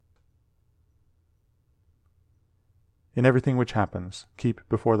In everything which happens, keep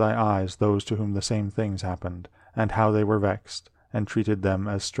before thy eyes those to whom the same things happened, and how they were vexed, and treated them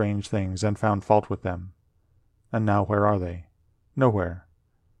as strange things, and found fault with them. And now where are they? Nowhere.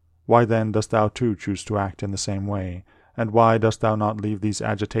 Why then dost thou too choose to act in the same way, and why dost thou not leave these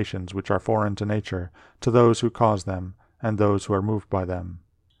agitations which are foreign to nature, to those who cause them, and those who are moved by them?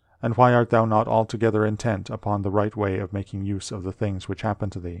 And why art thou not altogether intent upon the right way of making use of the things which happen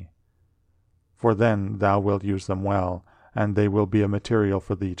to thee? For then thou wilt use them well, and they will be a material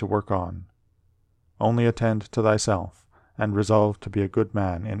for thee to work on. Only attend to thyself, and resolve to be a good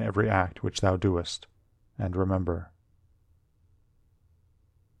man in every act which thou doest, and remember,